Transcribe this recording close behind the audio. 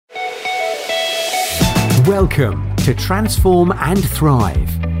Welcome to Transform and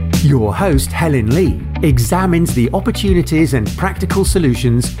Thrive. Your host, Helen Lee, examines the opportunities and practical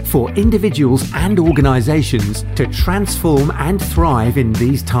solutions for individuals and organizations to transform and thrive in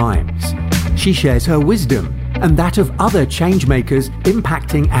these times. She shares her wisdom and that of other change makers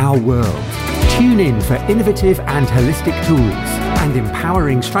impacting our world. Tune in for innovative and holistic tools and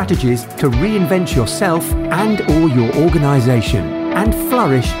empowering strategies to reinvent yourself and or your organization and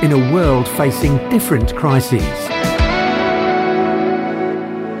flourish in a world facing different crises.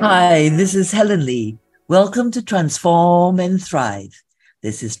 Hi, this is Helen Lee. Welcome to Transform and Thrive.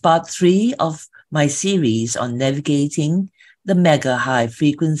 This is part 3 of my series on navigating the mega high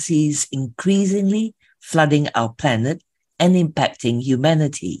frequencies increasingly flooding our planet and impacting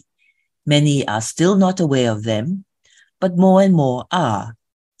humanity. Many are still not aware of them, but more and more are.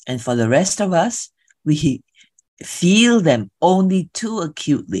 And for the rest of us, we feel them only too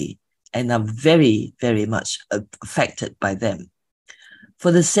acutely and are very, very much affected by them.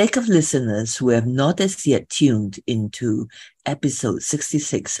 For the sake of listeners who have not as yet tuned into episodes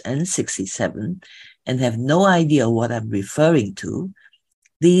 66 and 67 and have no idea what I'm referring to,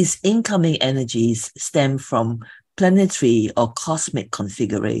 these incoming energies stem from planetary or cosmic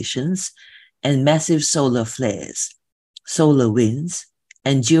configurations and massive solar flares, solar winds,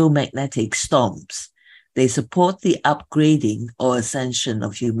 and geomagnetic storms. They support the upgrading or ascension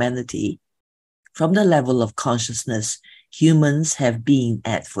of humanity from the level of consciousness humans have been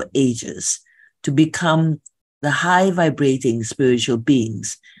at for ages to become the high vibrating spiritual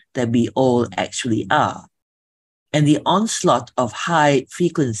beings that we all actually are. And the onslaught of high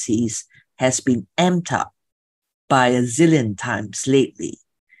frequencies has been amped up by a zillion times lately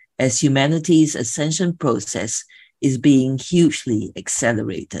as humanity's ascension process is being hugely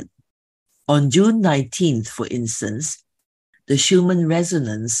accelerated. On June 19th, for instance, the Schumann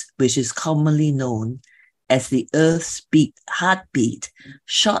resonance, which is commonly known as the Earth's heartbeat,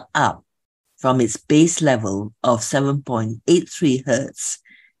 shot up from its base level of 7.83 Hertz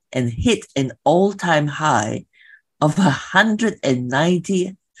and hit an all-time high of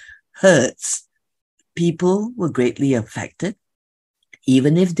 190 Hertz. People were greatly affected,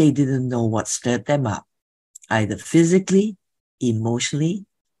 even if they didn't know what stirred them up, either physically, emotionally,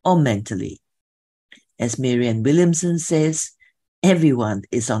 or mentally. As Marianne Williamson says, everyone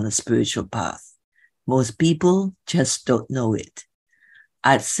is on a spiritual path. Most people just don't know it.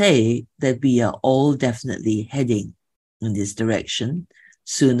 I'd say that we are all definitely heading in this direction.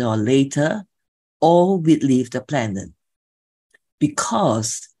 Sooner or later, all will leave the planet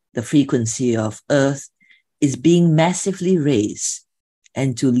because the frequency of Earth is being massively raised.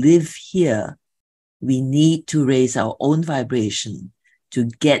 And to live here, we need to raise our own vibration to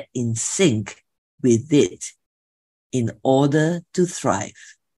get in sync with it in order to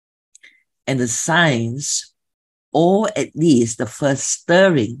thrive. And the signs, or at least the first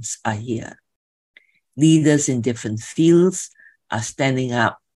stirrings, are here. Leaders in different fields are standing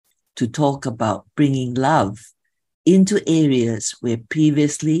up to talk about bringing love into areas where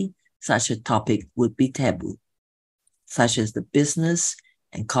previously such a topic would be taboo, such as the business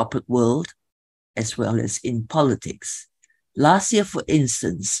and corporate world, as well as in politics. Last year, for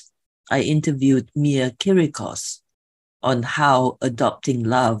instance, I interviewed Mia Kirikos on how adopting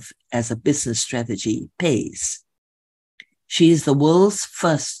love as a business strategy pays. She is the world's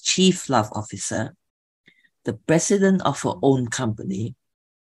first chief love officer, the president of her own company,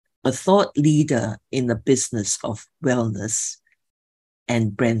 a thought leader in the business of wellness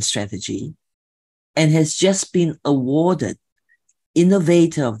and brand strategy, and has just been awarded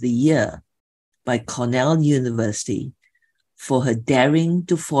Innovator of the Year by Cornell University for her daring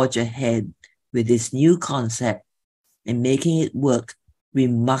to forge ahead with this new concept and making it work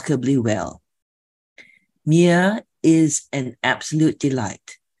remarkably well. Mia is an absolute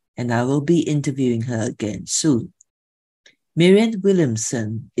delight, and I will be interviewing her again soon. Marianne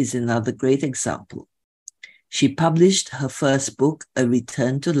Williamson is another great example. She published her first book, A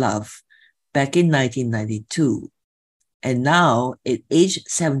Return to Love, back in 1992, and now, at age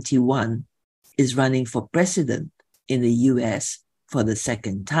 71, is running for president in the US for the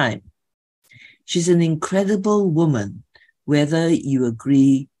second time. She's an incredible woman, whether you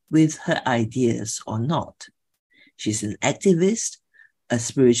agree with her ideas or not. She's an activist, a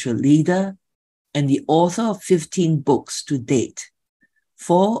spiritual leader, and the author of 15 books to date,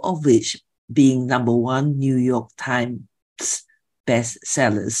 4 of which being #1 New York Times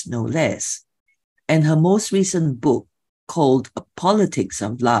bestsellers, no less. And her most recent book, called A Politics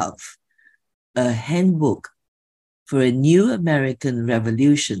of Love, a handbook for a new American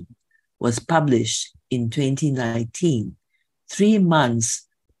Revolution, was published in 2019, 3 months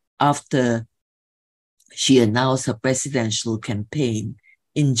after She announced her presidential campaign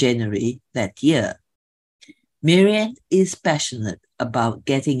in January that year. Marianne is passionate about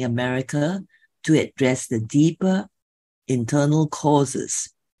getting America to address the deeper internal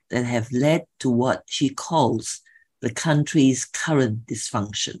causes that have led to what she calls the country's current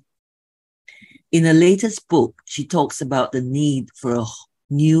dysfunction. In her latest book, she talks about the need for a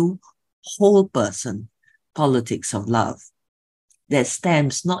new whole person politics of love that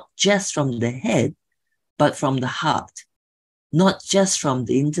stems not just from the head, but from the heart, not just from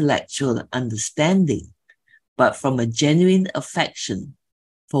the intellectual understanding, but from a genuine affection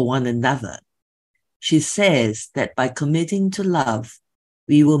for one another. She says that by committing to love,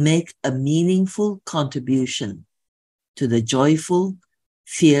 we will make a meaningful contribution to the joyful,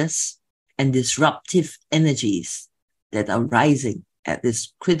 fierce, and disruptive energies that are rising at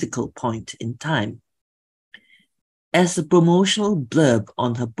this critical point in time. As the promotional blurb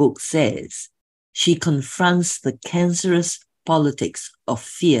on her book says, she confronts the cancerous politics of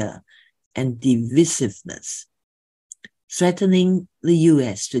fear and divisiveness threatening the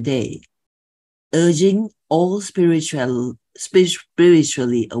US today, urging all spiritually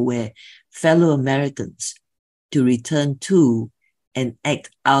aware fellow Americans to return to and act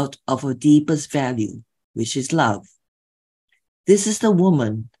out of our deepest value, which is love. This is the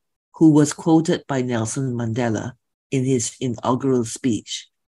woman who was quoted by Nelson Mandela in his inaugural speech.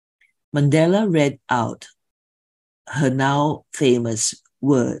 Mandela read out her now famous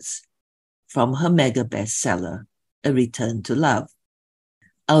words from her mega bestseller, A Return to Love.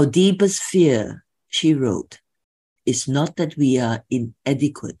 Our deepest fear, she wrote, is not that we are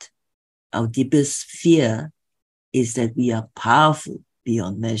inadequate. Our deepest fear is that we are powerful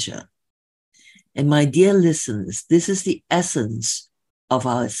beyond measure. And my dear listeners, this is the essence of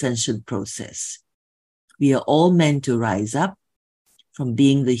our ascension process. We are all meant to rise up from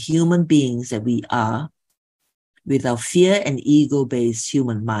being the human beings that we are, with our fear and ego-based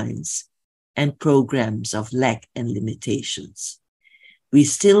human minds and programs of lack and limitations. We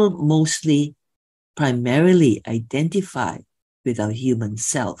still primarily identify with our human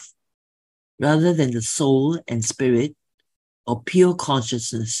self, rather than the soul and spirit or pure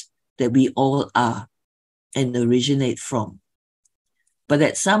consciousness that we all are and originate from. But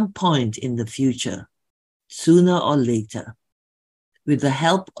at some point in the future, sooner or later, with the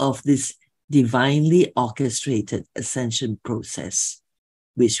help of this divinely orchestrated ascension process,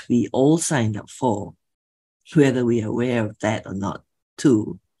 which we all signed up for, whether we are aware of that or not,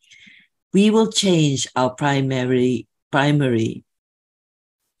 too, we will change our primary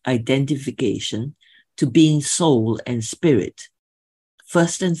identification to being soul and spirit,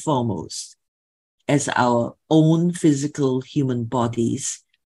 first and foremost, as our own physical human bodies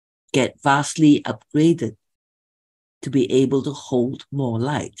get vastly upgraded to be able to hold more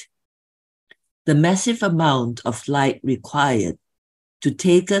light. The massive amount of light required to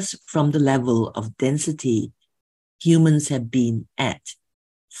take us from the level of density humans have been at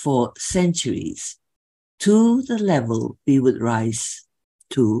for centuries to the level we would rise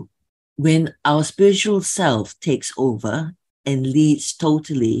to when our spiritual self takes over and leads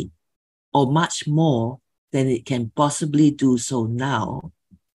totally or much more than it can possibly do so now,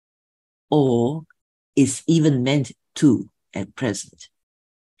 or is even meant to at present.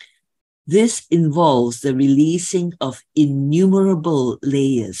 This involves the releasing of innumerable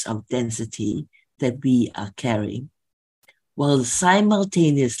layers of density that we are carrying, while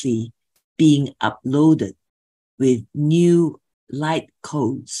simultaneously being uploaded with new light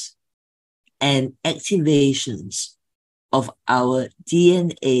codes and activations of our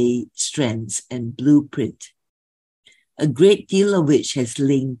DNA strands and blueprint, a great deal of which has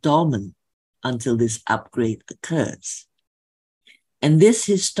lain dormant until this upgrade occurs. And this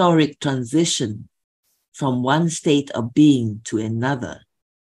historic transition from one state of being to another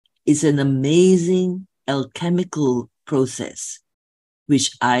is an amazing alchemical process,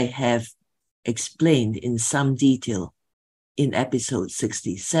 which I have explained in some detail in episode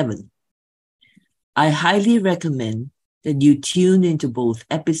 67. I highly recommend that you tune into both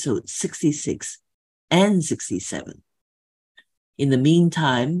episode 66 and 67. In the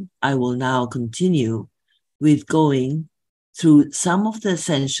meantime, I will now continue with going through some of the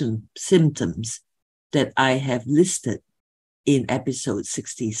ascension symptoms that I have listed in episode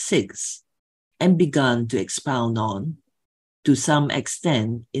 66 and begun to expound on to some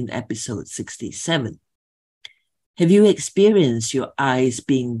extent in episode 67. Have you experienced your eyes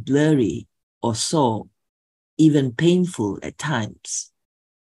being blurry or sore, even painful at times?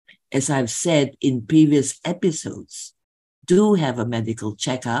 As I've said in previous episodes, do have a medical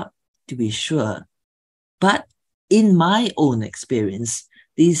checkup to be sure, but in my own experience,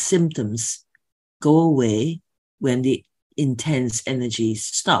 these symptoms go away when the intense energies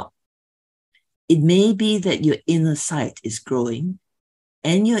stop. It may be that your inner sight is growing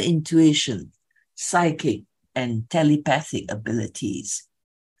and your intuition, psychic, and telepathic abilities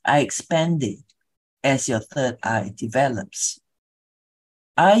are expanding as your third eye develops.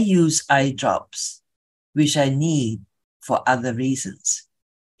 I use eye drops, which I need for other reasons,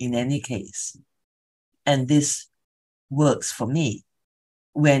 in any case. And this works for me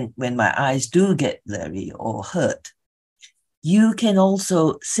when my eyes do get blurry or hurt. You can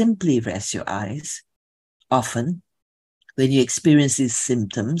also simply rest your eyes. Often, when you experience these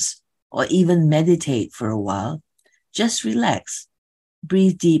symptoms, or even meditate for a while, just relax,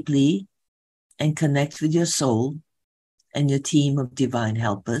 breathe deeply, and connect with your soul and your team of divine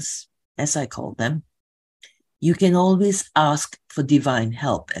helpers, as I call them. You can always ask for divine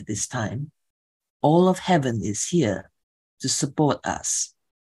help at this time. All of heaven is here to support us,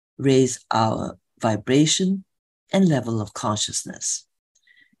 raise our vibration and level of consciousness.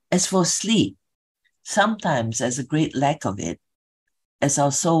 As for sleep, sometimes there's a great lack of it, as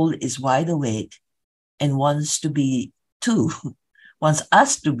our soul is wide awake and wants us to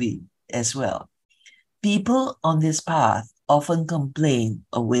be as well. People on this path often complain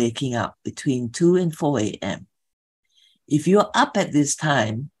of waking up between 2 and 4 a.m. If you're up at this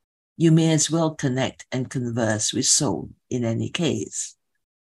time, you may as well connect and converse with soul in any case,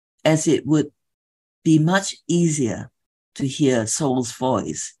 as it would be much easier to hear soul's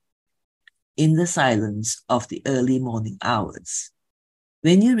voice in the silence of the early morning hours.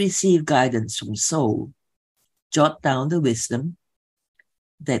 When you receive guidance from soul, jot down the wisdom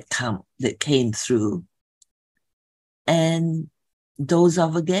that came through and doze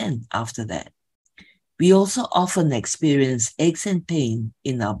off again after that. We also often experience aches and pain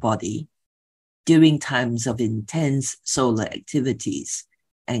in our body during times of intense solar activities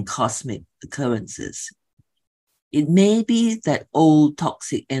and cosmic occurrences. It may be that old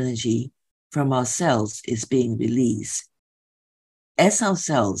toxic energy from our cells is being released. As our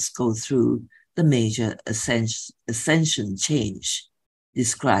cells go through the major ascension change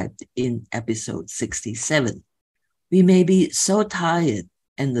described in episode 67, we may be so tired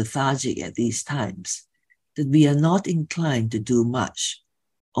and lethargic at these times that we are not inclined to do much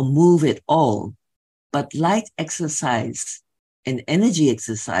or move at all, but light exercise and energy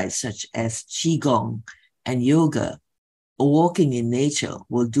exercise such as Qigong and yoga or walking in nature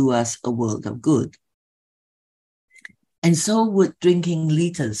will do us a world of good. And so would drinking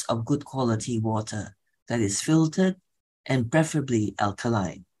liters of good quality water that is filtered and preferably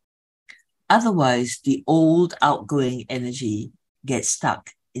alkaline. Otherwise, the old outgoing energy gets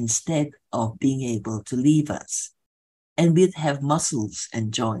stuck instead of being able to leave us, and we'd have muscles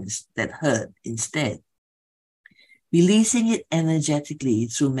and joints that hurt instead. Releasing it energetically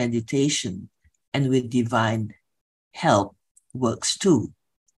through meditation and with divine help works too,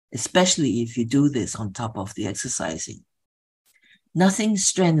 especially if you do this on top of the exercising. Nothing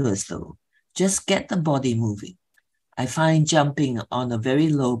strenuous though, just get the body moving. I find jumping on a very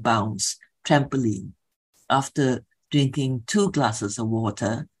low bounce trampoline after drinking 2 glasses of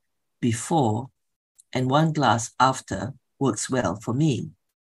water before and 1 glass after works well for me.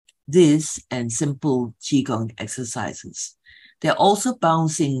 This and simple Qigong exercises. There are also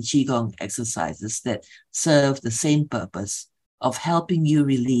bouncing Qigong exercises that serve the same purpose of helping you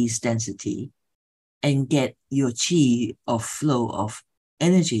release density and get your qi or flow of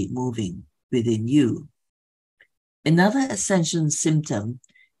energy moving within you. Another ascension symptom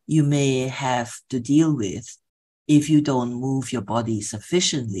you may have to deal with if you don't move your body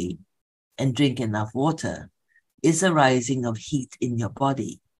sufficiently and drink enough water is a rising of heat in your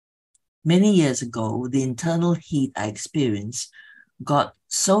body. Many years ago, the internal heat I experienced got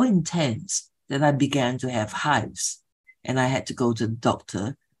so intense that I began to have hives, and I had to go to the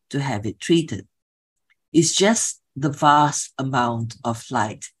doctor to have it treated. It's just the vast amount of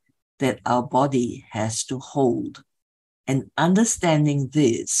light that our body has to hold. And understanding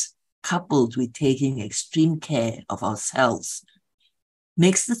this, coupled with taking extreme care of ourselves,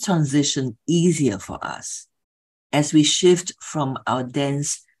 makes the transition easier for us as we shift from our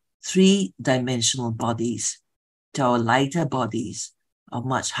dense 3-dimensional bodies to our lighter bodies of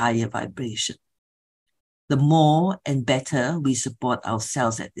much higher vibration. The more and better we support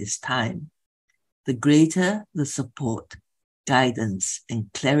ourselves at this time, the greater the support, guidance, and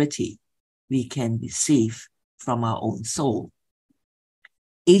clarity we can receive from our own soul.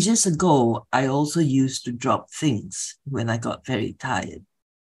 Ages ago, I also used to drop things when I got very tired.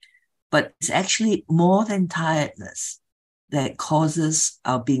 But it's actually more than tiredness that causes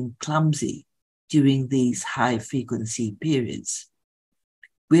our being clumsy during these high frequency periods.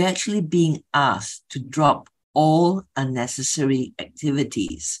 we're actually being asked to drop all unnecessary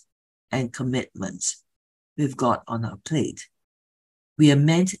activities and commitments we've got on our plate. We are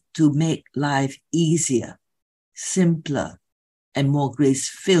meant to make life easier, simpler, and more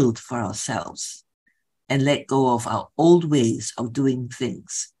grace-filled for ourselves, and let go of our old ways of doing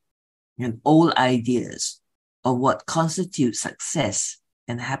things and old ideas of what constitutes success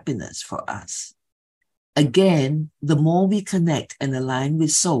and happiness for us. Again, the more we connect and align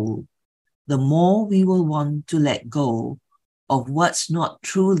with soul, the more we will want to let go of what's not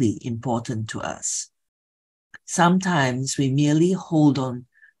truly important to us. Sometimes we merely hold on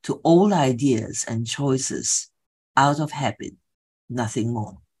to old ideas and choices out of habit, nothing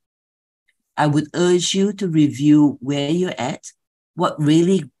more. I would urge you to review where you're at, what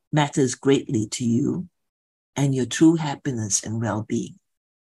really matters greatly to you, and your true happiness and well-being.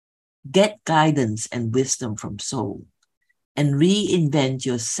 Get guidance and wisdom from soul, and reinvent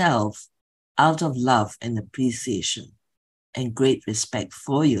yourself out of love and appreciation and great respect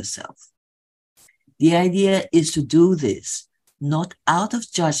for yourself. The idea is to do this not out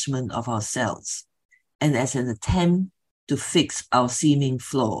of judgment of ourselves and as an attempt to fix our seeming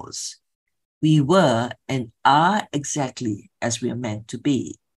flaws. We were and are exactly as we are meant to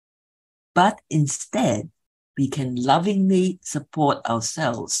be. But instead, we can lovingly support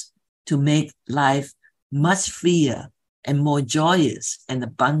ourselves to make life much freer and more joyous and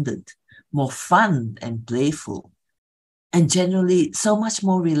abundant, more fun and playful, and generally so much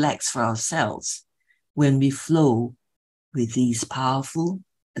more relaxed for ourselves when we flow with these powerful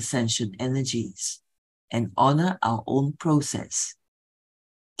ascension energies and honor our own process.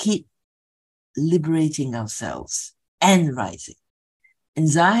 Keep liberating ourselves and rising.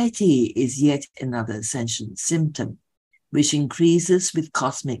 Anxiety is yet another ascension symptom, which increases with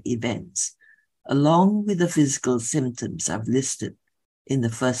cosmic events, along with the physical symptoms I've listed in the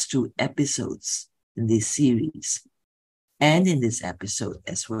first 2 episodes in this series, and in this episode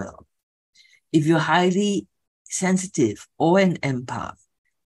as well. If you're highly sensitive or an empath,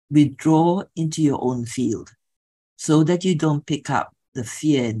 withdraw into your own field so that you don't pick up the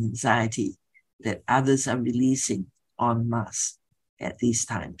fear and anxiety that others are releasing en masse at these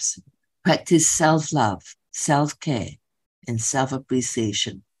times. Practice self-love, self-care, and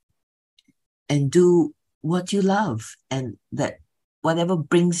self-appreciation. And do what you love and that whatever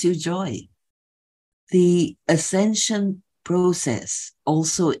brings you joy. The ascension process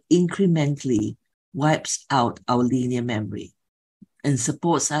also incrementally wipes out our linear memory and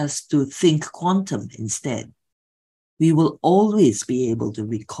supports us to think quantum instead. We will always be able to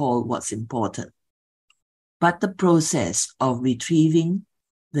recall what's important, but the process of retrieving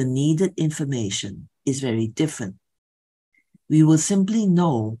the needed information is very different. We will simply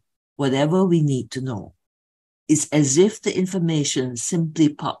know whatever we need to know. It's as if the information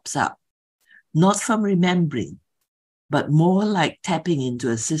simply pops up, not from remembering, but more like tapping into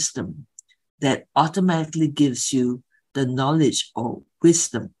a system that automatically gives you the knowledge or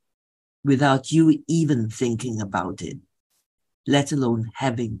wisdom without you even thinking about it, let alone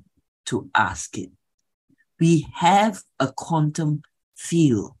having to ask it. We have a quantum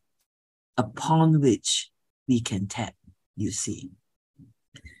field upon which we can tap, you see.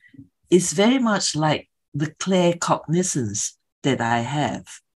 It's very much like the clear cognizance that I have,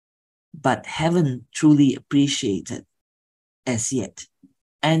 but haven't truly appreciated as yet.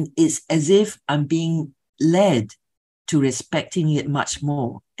 And it's as if I'm being led to respecting it much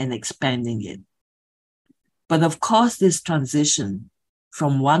more and expanding it. But of course, this transition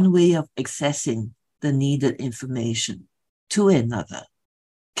from one way of accessing the needed information to another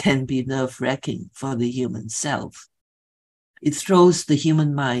can be nerve-wracking for the human self. It throws the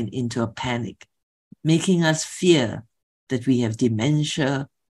human mind into a panic, making us fear that we have dementia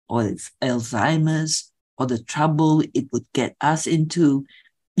or Alzheimer's or the trouble it would get us into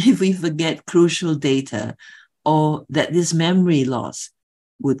if we forget crucial data, or that this memory loss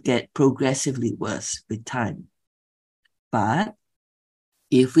would get progressively worse with time. But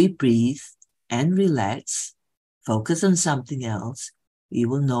if we breathe and relax, focus on something else, we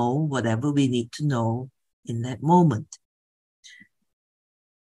will know whatever we need to know in that moment.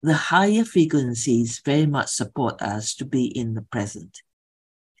 The higher frequencies very much support us to be in the present.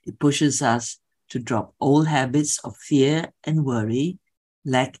 It pushes us to drop old habits of fear and worry,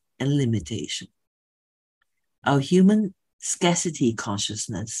 lack and limitation. Our human scarcity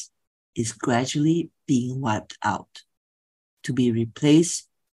consciousness is gradually being wiped out to be replaced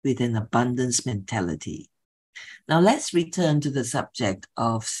with an abundance mentality. Now let's return to the subject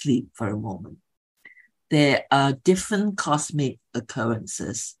of sleep for a moment. There are different cosmic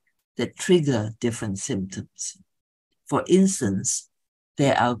occurrences that trigger different symptoms. For instance,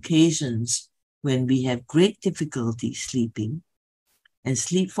 There are occasions when we have great difficulty sleeping and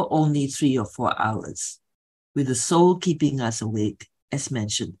sleep for only 3 or 4 hours, with the soul keeping us awake, as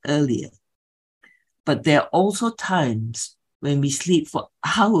mentioned earlier. But there are also times when we sleep for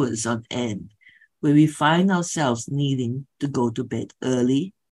hours on end, where we find ourselves needing to go to bed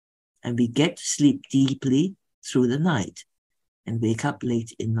early, and we get to sleep deeply through the night and wake up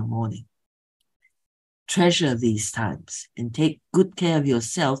late in the morning. Treasure these times and take good care of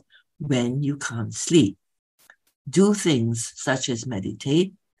yourself when you can't sleep. Do things such as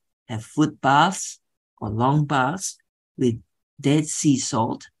meditate, have foot baths or long baths with Dead Sea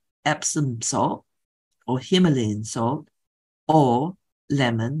salt, Epsom salt, or Himalayan salt, or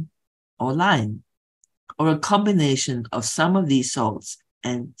lemon or lime, or a combination of some of these salts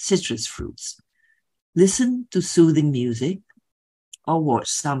and citrus fruits. Listen to soothing music or watch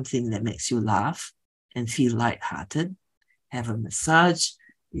something that makes you laugh and feel lighthearted. Have a massage,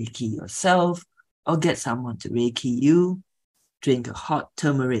 Reiki yourself, or get someone to Reiki you. Drink a hot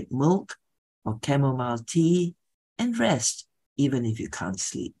turmeric milk or chamomile tea and rest, even if you can't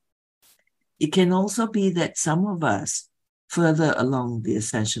sleep. It can also be that some of us further along the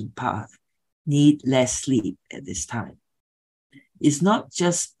ascension path need less sleep at this time. It's not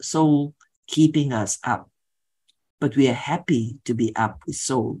just soul keeping us up, but we are happy to be up with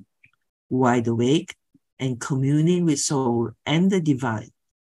soul, wide awake and communing with soul and the divine,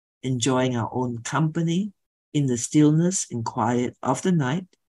 enjoying our own company in the stillness and quiet of the night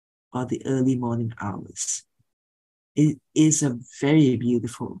or the early morning hours. It is a very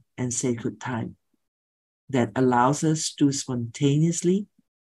beautiful and sacred time that allows us to spontaneously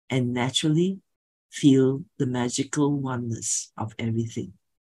and naturally feel the magical oneness of everything.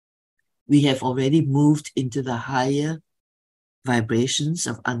 We have already moved into the higher vibrations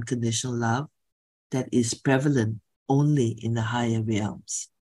of unconditional love that is prevalent only in the higher realms.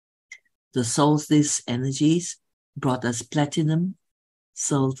 The solstice energies brought us platinum,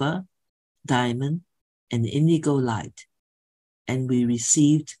 silver, diamond, and indigo light, and we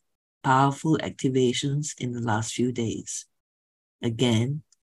received powerful activations in the last few days. Again,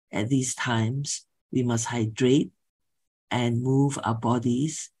 at these times, we must hydrate and move our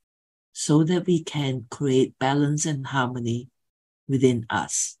bodies so that we can create balance and harmony within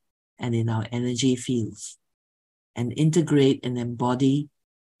us and in our energy fields, and integrate and embody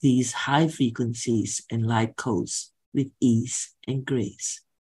these high frequencies and light codes with ease and grace.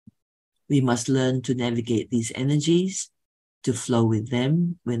 We must learn to navigate these energies, to flow with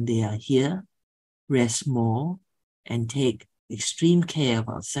them when they are here, rest more, and take extreme care of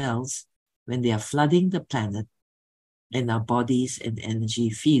ourselves when they are flooding the planet and our bodies and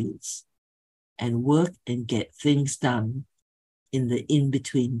energy fields, and work and get things done in the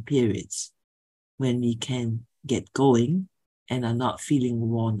in-between periods when we can get going and are not feeling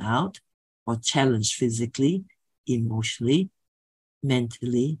worn out or challenged physically, emotionally,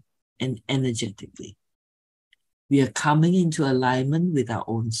 mentally, and energetically. We are coming into alignment with our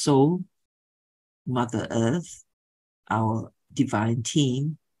own soul, Mother Earth, our divine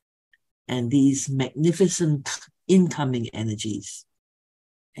team, and these magnificent incoming energies,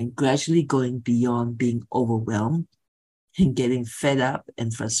 and gradually going beyond being overwhelmed and getting fed up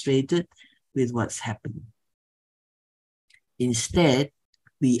and frustrated with what's happening. Instead,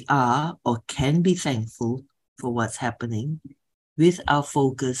 we are or can be thankful for what's happening with our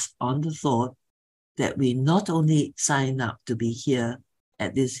focus on the thought that we not only sign up to be here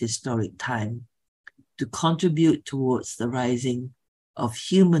at this historic time to contribute towards the rising of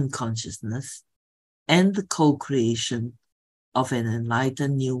human consciousness and the co-creation of an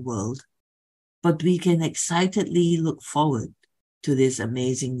enlightened new world, but we can excitedly look forward to this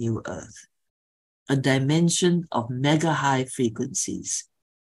amazing new earth, a dimension of mega high frequencies,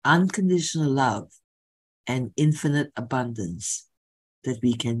 unconditional love, and infinite abundance that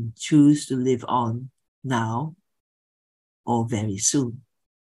we can choose to live on now or very soon.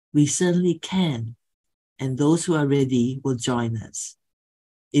 We certainly can, and those who are ready will join us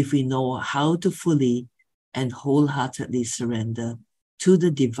if we know how to fully and wholeheartedly surrender to the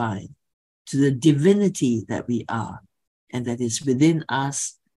divine, to the divinity that we are and that is within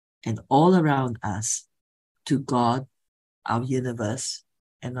us and all around us, to God, our universe,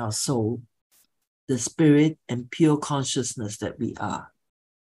 and our soul, the spirit and pure consciousness that we are.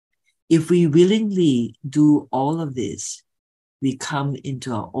 If we willingly do all of this, we come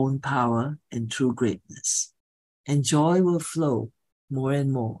into our own power and true greatness, and joy will flow more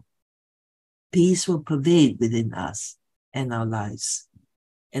and more. Peace will pervade within us and our lives,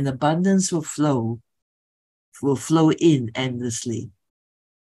 and abundance will flow in endlessly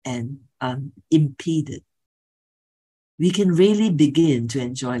and unimpeded. we can really begin to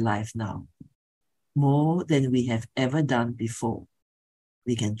enjoy life now, more than we have ever done before.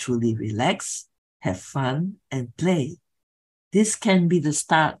 We can truly relax, have fun, and play. This can be the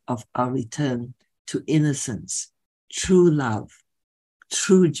start of our return to innocence, true love,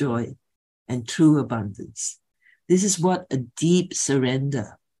 true joy, and true abundance. This is what a deep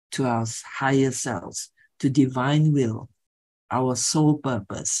surrender to our higher selves, to divine will, our soul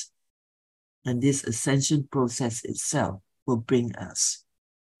purpose, and this ascension process itself will bring us.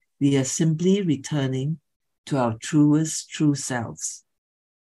 We are simply returning to our truest true selves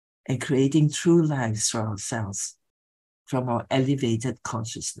and creating true lives for ourselves from our elevated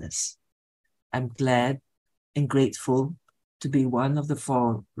consciousness. I'm glad and grateful to be one of the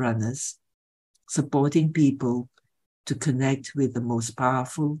forerunners, supporting people to connect with the most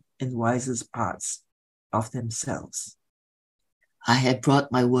powerful and wisest parts of themselves. I have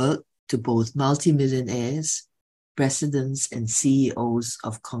brought my work to both multimillionaires, presidents and CEOs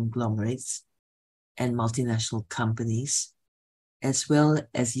of conglomerates and multinational companies, as well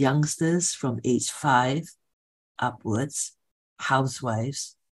as youngsters from age 5 upwards,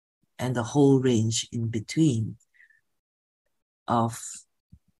 housewives, and the whole range in between of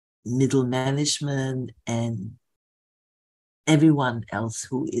middle management and everyone else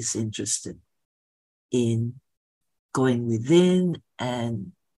who is interested in going within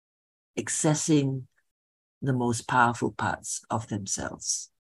and accessing the most powerful parts of themselves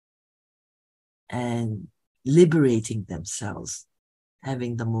and liberating themselves,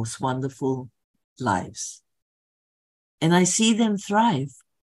 having the most wonderful lives. And I see them thrive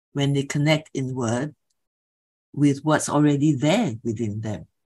when they connect inward with what's already there within them.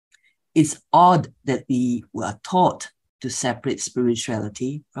 It's odd that we were taught to separate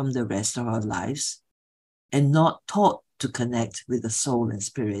spirituality from the rest of our lives and not taught to connect with the soul and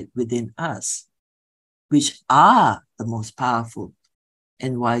spirit within us, which are the most powerful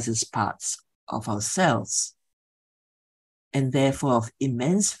and wisest parts of ourselves, and therefore of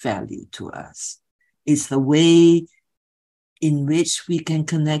immense value to us. It's the way in which we can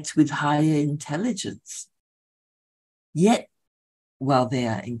connect with higher intelligence. Yet, while they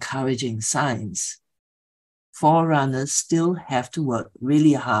are encouraging signs, forerunners still have to work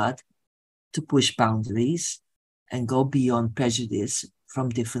really hard to push boundaries and go beyond prejudice from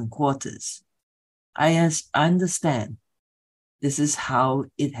different quarters. I understand this is how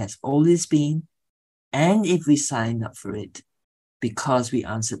it has always been, and if we sign up for it because we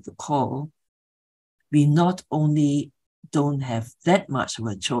answered the call, we not only don't have that much of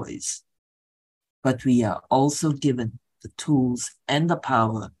a choice, but we are also given the tools and the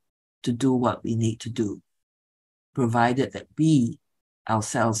power to do what we need to do, provided that we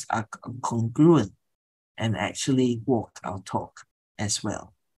ourselves are congruent and actually walk our talk as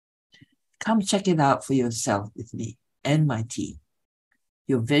well. Come check it out for yourself with me and my team.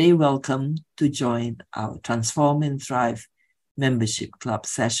 You're very welcome to join our Transform and Thrive membership club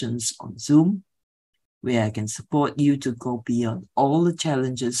sessions on Zoom, where I can support you to go beyond all the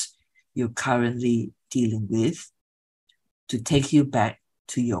challenges you're currently dealing with, to take you back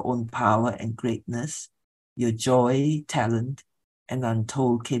to your own power and greatness, your joy, talent, and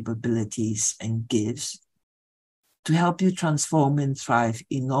untold capabilities and gifts, to help you transform and thrive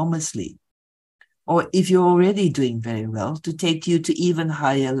enormously. Or if you're already doing very well, to take you to even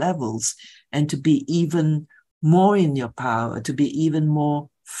higher levels and to be even more in your power, to be even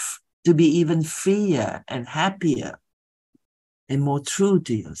freer and happier and more true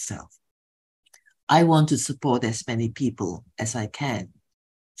to yourself. I want to support as many people as I can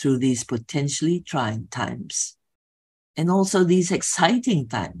through these potentially trying times and also these exciting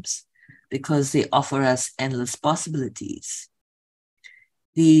times because they offer us endless possibilities.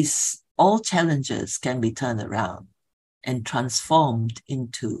 These all challenges can be turned around and transformed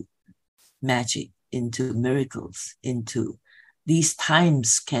into magic, into miracles, into these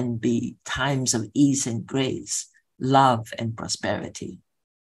times can be times of ease and grace, love and prosperity.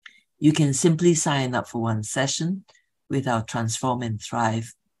 You can simply sign up for one session with our Transform and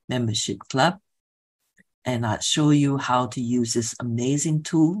Thrive membership club, and I'll show you how to use this amazing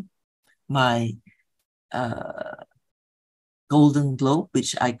tool, my Golden Globe,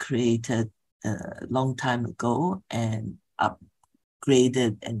 which I created a long time ago and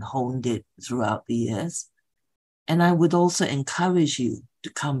upgraded and honed it throughout the years. And I would also encourage you to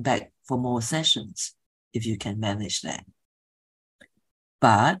come back for more sessions if you can manage that.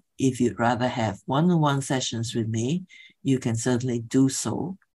 But if you'd rather have one-on-one sessions with me, you can certainly do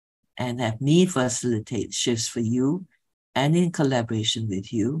so and have me facilitate shifts for you and in collaboration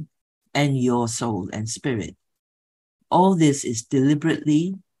with you and your soul and spirit. All this is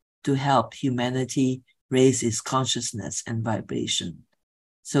deliberately to help humanity raise its consciousness and vibration,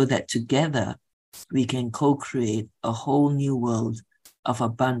 so that together we can co-create a whole new world of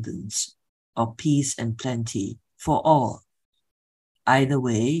abundance, of peace and plenty for all. Either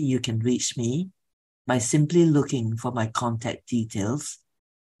way, you can reach me by simply looking for my contact details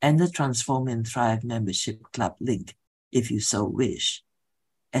and the Transform and Thrive Membership Club link if you so wish,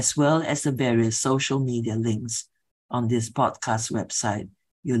 as well as the various social media links on this podcast website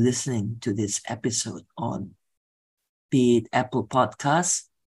you're listening to this episode on, be it Apple Podcasts,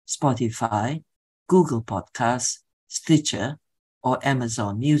 Spotify, Google Podcasts, Stitcher, or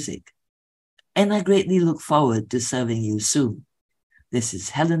Amazon Music. And I greatly look forward to serving you soon. This is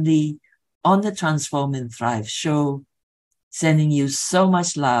Helen Lee on the Transform and Thrive show, sending you so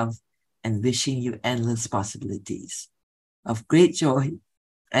much love and wishing you endless possibilities of great joy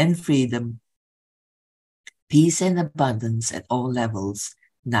and freedom, peace and abundance at all levels,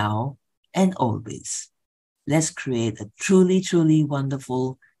 now and always. Let's create a truly, truly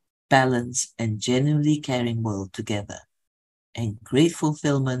wonderful, balanced, and genuinely caring world together, and great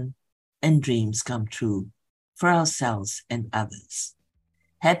fulfillment and dreams come true for ourselves and others.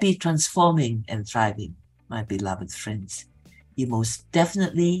 Happy transforming and thriving, my beloved friends. You most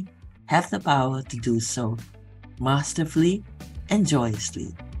definitely have the power to do so masterfully and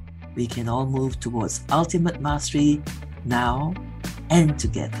joyously. We can all move towards ultimate mastery now and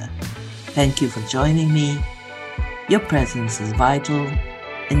together. Thank you for joining me. Your presence is vital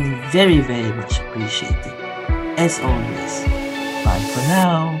and very, very much appreciated. As always, bye for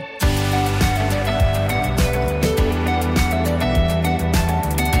now.